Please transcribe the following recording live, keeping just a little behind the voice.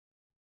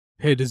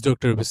Hey, this is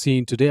Dr.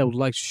 Basin. Today I would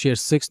like to share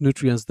 6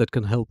 nutrients that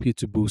can help you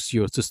to boost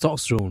your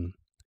testosterone.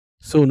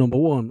 So, number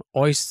one,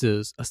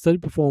 oysters. A study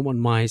performed on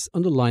mice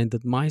underlined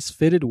that mice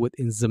fed with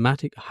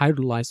enzymatic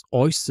hydrolyzed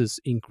oysters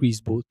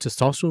increased both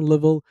testosterone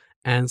level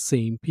and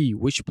CMP,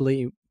 which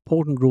play an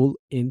important role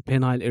in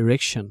penile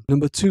erection.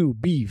 Number two,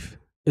 beef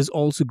is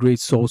also a great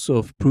source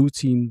of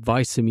protein,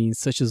 vitamins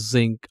such as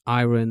zinc,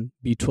 iron,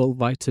 B12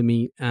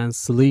 vitamin, and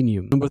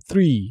selenium. Number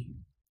three,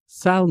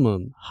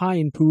 salmon, high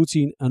in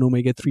protein and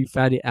omega-3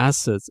 fatty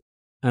acids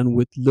and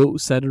with low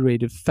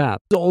saturated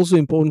fat. It's also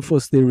important for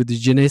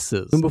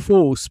steroidogenesis. Number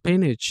four,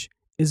 spinach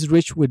is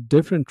rich with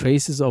different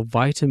traces of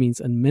vitamins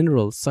and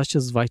minerals such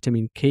as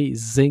vitamin K,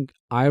 zinc,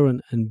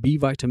 iron, and B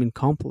vitamin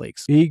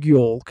complex. Egg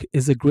yolk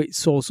is a great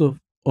source of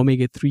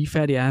omega-3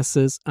 fatty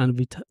acids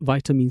and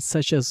vitamins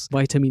such as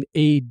vitamin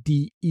A,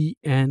 D, E,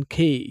 and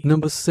K.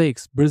 Number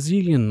six,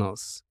 Brazilian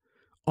nuts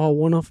are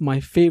one of my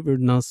favorite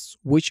nuts,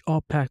 which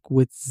are packed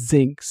with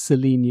zinc,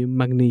 selenium,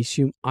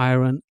 magnesium,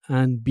 iron,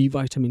 and B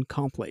vitamin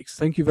complex.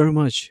 Thank you very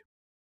much.